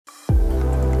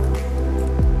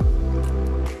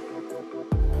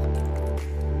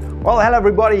Well, hello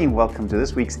everybody, and welcome to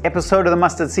this week's episode of the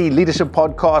Mustard Seed Leadership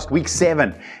Podcast, Week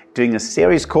 7. Doing a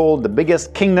series called The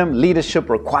Biggest Kingdom Leadership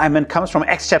Requirement. Comes from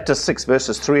Acts chapter 6,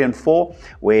 verses 3 and 4,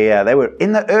 where they were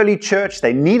in the early church.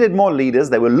 They needed more leaders.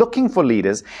 They were looking for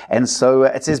leaders. And so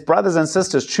it says, brothers and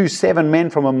sisters, choose 7 men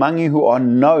from among you who are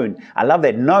known. I love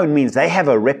that. Known means they have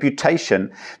a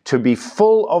reputation to be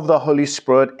full of the Holy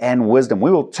Spirit and wisdom.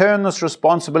 We will turn this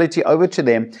responsibility over to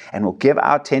them and we'll give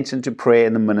our attention to prayer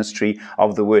and the ministry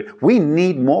of the word. We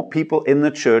need more people in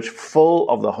the church full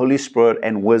of the Holy Spirit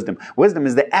and wisdom. Wisdom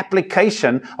is the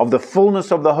application of the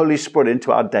fullness of the Holy Spirit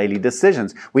into our daily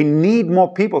decisions. We need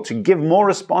more people to give more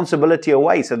responsibility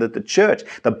away so that the church,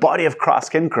 the body of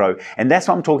Christ, can grow. And that's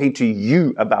why I'm talking to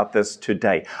you about this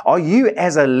today. Are you,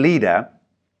 as a leader,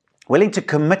 willing to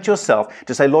commit yourself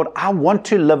to say, Lord, I want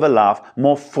to live a life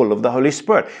more full of the Holy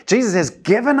Spirit? Jesus has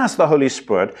given us the Holy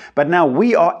Spirit, but now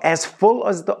we are as full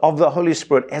of the Holy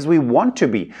Spirit as we want to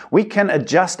be. We can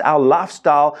adjust our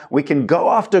lifestyle. We can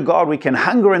go after God. We can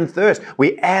hunger and thirst.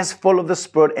 We're as full of the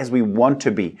Spirit as we want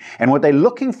to be. And what they're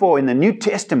looking for in the New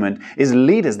Testament is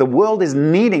leaders. The world is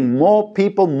needing more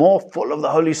people, more full of the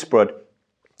Holy Spirit.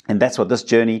 And that's what this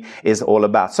journey is all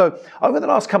about. So over the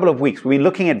last couple of weeks, we've been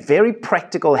looking at very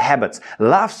practical habits,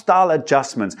 lifestyle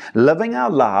adjustments, living our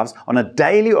lives on a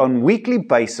daily or weekly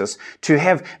basis to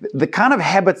have the kind of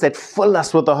habits that fill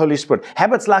us with the Holy Spirit.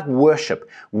 Habits like worship,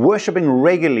 worshiping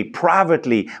regularly,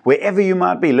 privately, wherever you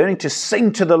might be, learning to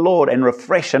sing to the Lord and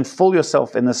refresh and fill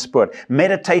yourself in the Spirit,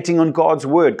 meditating on God's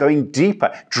word, going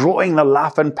deeper, drawing the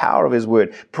life and power of His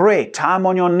word, prayer, time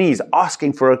on your knees,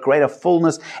 asking for a greater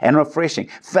fullness and refreshing,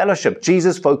 fellowship,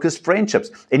 Jesus-focused friendships,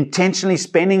 intentionally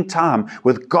spending time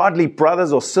with godly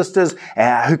brothers or sisters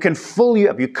who can fill you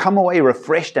up. You come away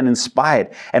refreshed and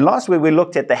inspired. And last week we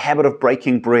looked at the habit of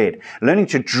breaking bread, learning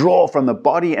to draw from the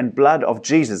body and blood of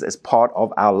Jesus as part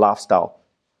of our lifestyle.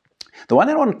 The one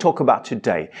that I want to talk about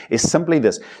today is simply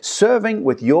this: serving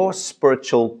with your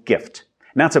spiritual gift.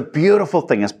 Now, it's a beautiful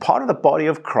thing. As part of the body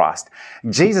of Christ,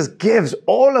 Jesus gives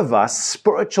all of us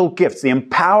spiritual gifts, the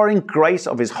empowering grace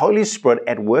of His Holy Spirit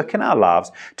at work in our lives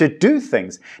to do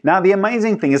things. Now, the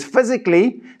amazing thing is,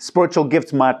 physically, spiritual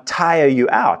gifts might tire you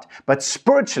out, but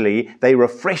spiritually, they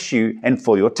refresh you and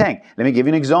fill your tank. Let me give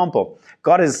you an example.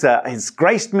 God has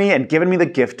graced me and given me the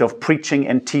gift of preaching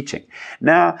and teaching.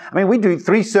 Now, we do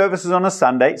 3 services on a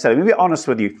Sunday, so let me be honest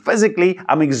with you. Physically,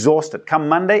 I'm exhausted. Come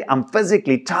Monday, I'm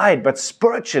physically tired, but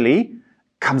spiritually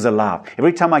comes alive.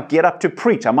 Every time I get up to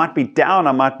preach, I might be down,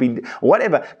 I might be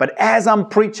whatever, but as I'm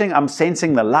preaching, I'm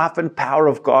sensing the life and power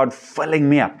of God filling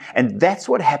me up. And that's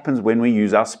what happens when we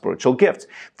use our spiritual gifts.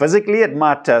 Physically, it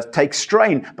might take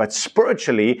strain, but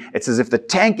spiritually, it's as if the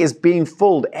tank is being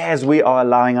filled as we are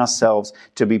allowing ourselves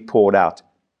to be poured out.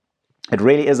 It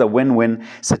really is a win-win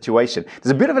situation.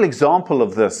 There's a bit of an example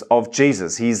of this, of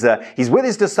Jesus. He's with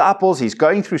His disciples. He's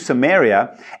going through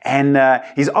Samaria, and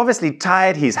he's obviously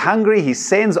tired. He's hungry. He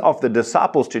sends off the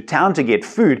disciples to town to get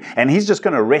food, and he's just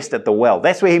going to rest at the well.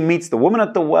 That's where he meets the woman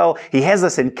at the well. He has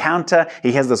this encounter.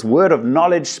 He has this word of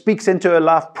knowledge, speaks into her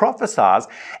life, prophesies,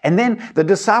 and then the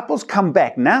disciples come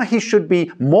back. Now he should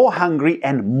be more hungry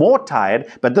and more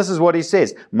tired, but this is what he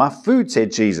says. "My food,"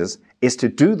 said Jesus, "is to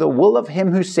do the will of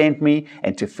Him who sent me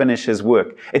and to finish His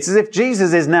work." It's as if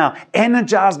Jesus is now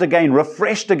energized again,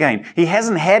 refreshed again. He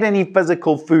hasn't had any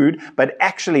physical food, but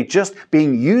actually just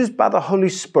being used by the Holy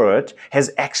Spirit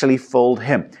has actually filled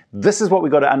Him. This is what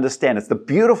we've got to understand. It's the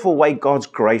beautiful way God's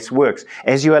grace works.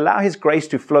 As you allow His grace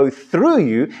to flow through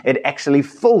you, it actually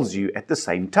fills you at the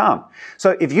same time.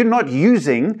 So if you're not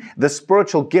using the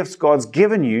spiritual gifts God's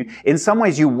given you, in some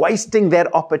ways you're wasting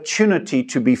that opportunity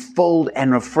to be filled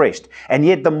and refreshed. And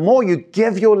yet the more you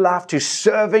give your life to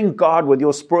serving God with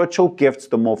your spiritual gifts,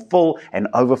 the more full and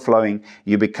overflowing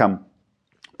you become.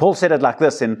 Paul said it like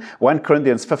this in 1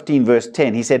 Corinthians 15 verse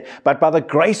 10. He said, "But by the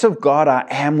grace of God I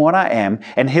am what I am,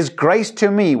 and His grace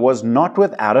to me was not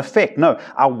without effect. No,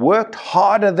 I worked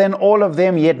harder than all of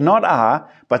them, yet not I,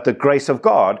 but the grace of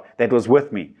God that was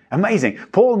with me." Amazing.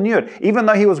 Paul knew it. Even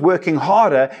though he was working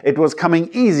harder, it was coming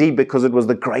easy because it was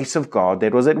the grace of God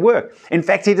that was at work. In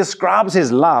fact, he describes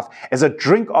his life as a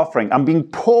drink offering. I'm being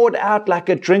poured out like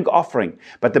a drink offering.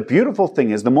 But the beautiful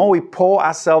thing is, the more we pour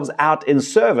ourselves out in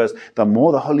service, the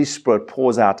more the Holy Spirit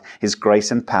pours out His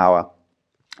grace and power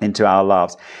into our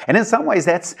lives. And in some ways,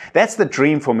 that's the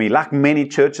dream for me. Like many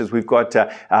churches, we've got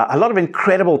a lot of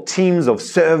incredible teams of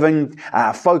serving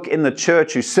folk in the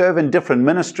church who serve in different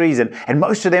ministries, and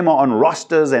most of them are on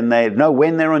rosters, and they know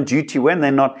when they're on duty, when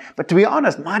they're not. But to be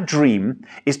honest, my dream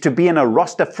is to be in a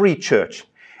roster-free church.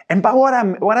 And by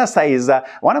what I say is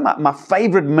one of my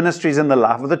favorite ministries in the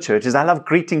life of the church is I love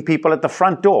greeting people at the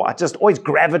front door. I just always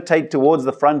gravitate towards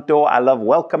the front door. I love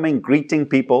welcoming, greeting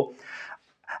people.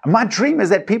 My dream is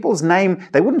that people's name,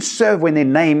 they wouldn't serve when their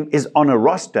name is on a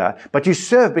roster, but you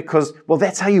serve because, well,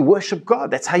 that's how you worship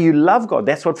God. That's how you love God.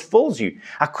 That's what fills you.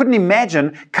 I couldn't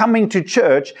imagine coming to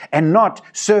church and not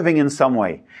serving in some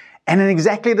way. And in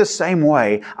exactly the same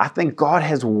way, I think God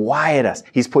has wired us.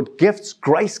 He's put gifts,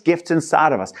 grace gifts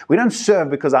inside of us. We don't serve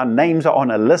because our names are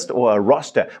on a list or a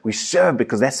roster. We serve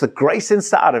because that's the grace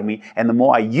inside of me. And the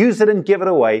more I use it and give it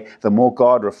away, the more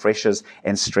God refreshes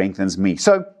and strengthens me.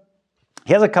 So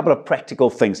here's a couple of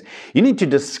practical things. You need to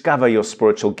discover your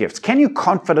spiritual gifts. Can you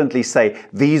confidently say,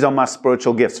 these are my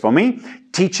spiritual gifts? For me,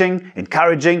 teaching,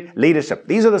 encouraging, leadership.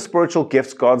 These are the spiritual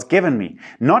gifts God's given me.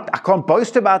 I can't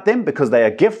boast about them because they are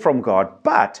a gift from God,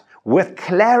 but with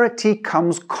clarity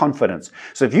comes confidence.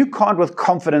 So if you can't with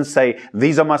confidence say,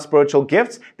 these are my spiritual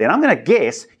gifts, then I'm going to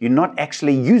guess you're not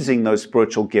actually using those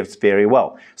spiritual gifts very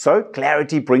well. So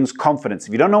clarity brings confidence.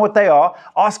 If you don't know what they are,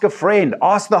 ask a friend,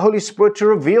 ask the Holy Spirit to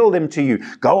reveal them to you.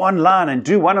 Go online and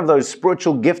do one of those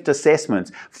spiritual gift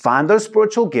assessments. Find those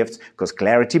spiritual gifts because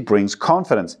clarity brings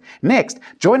confidence. Next,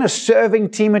 join a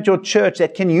serving team at your church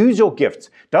that can use your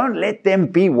gifts. Don't let them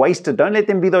be wasted. Don't let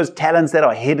them be those talents that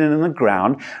are hidden in the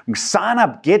ground. Sign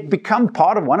up, become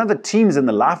part of one of the teams in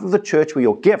the life of the church where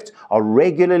your gifts are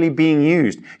regularly being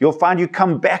used. You'll find you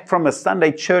come back from a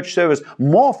Sunday church service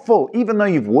more full, even though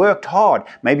you've worked hard.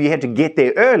 Maybe you had to get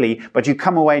there early, but you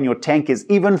come away and your tank is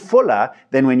even fuller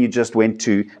than when you just went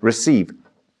to receive.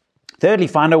 Thirdly,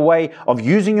 find a way of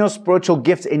using your spiritual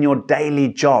gifts in your daily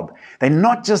job. They're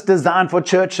not just designed for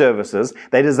church services.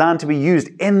 They're designed to be used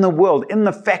in the world, in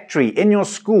the factory, in your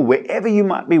school, wherever you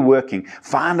might be working.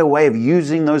 Find a way of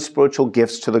using those spiritual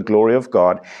gifts to the glory of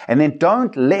God. And then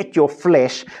don't let your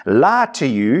flesh lie to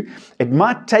you. It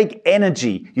might take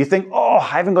energy. You think, I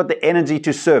haven't got the energy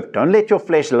to serve. Don't let your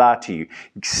flesh lie to you.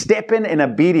 Step in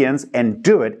obedience and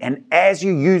do it. And as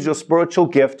you use your spiritual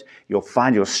gift, you'll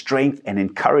find your strength and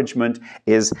encouragement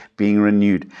is being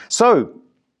renewed. So,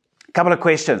 a couple of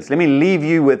questions. Let me leave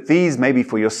you with these, maybe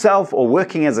for yourself or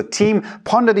working as a team.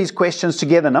 Ponder these questions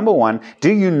together. Number one,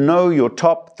 do you know your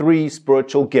top 3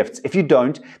 spiritual gifts? If you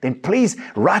don't, then please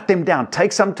write them down.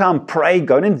 Take some time, pray,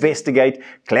 go and investigate.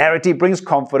 Clarity brings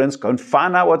confidence. Go and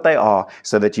find out what they are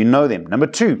so that you know them. Number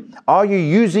 2, are you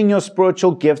using your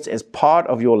spiritual gifts as part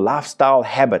of your lifestyle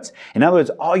habits? In other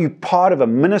words, are you part of a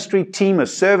ministry team, a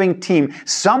serving team,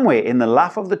 somewhere in the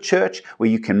life of the church where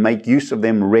you can make use of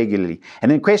them regularly? And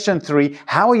then question 3,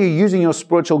 how are you using your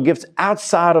spiritual gifts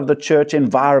outside of the church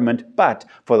environment, but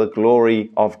for the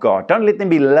glory of God? Don't let them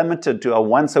be limited to a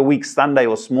once a week Sunday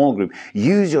or small group.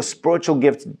 Use your spiritual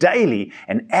gifts daily.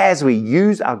 And as we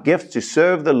use our gifts to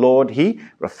serve the Lord, He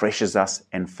refreshes us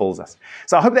and fills us.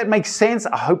 So I hope that makes sense.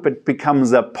 I hope it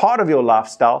becomes a part of your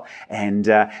lifestyle. And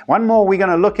one more we're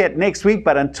going to look at next week.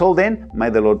 But until then,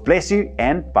 may the Lord bless you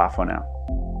and bye for now.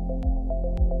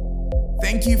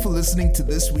 Thank you for listening to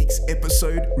this week's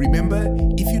episode. Remember,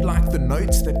 if you'd like the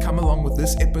notes that come along with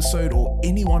this episode or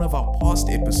any one of our past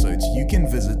episodes, you can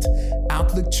visit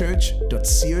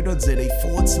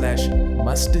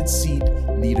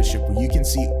outlookchurch.co.za/mustardseed leadership, where you can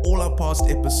see all our past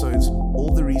episodes, all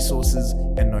the resources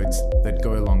and notes that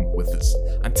go along with this.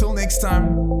 Until next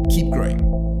time, keep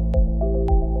growing.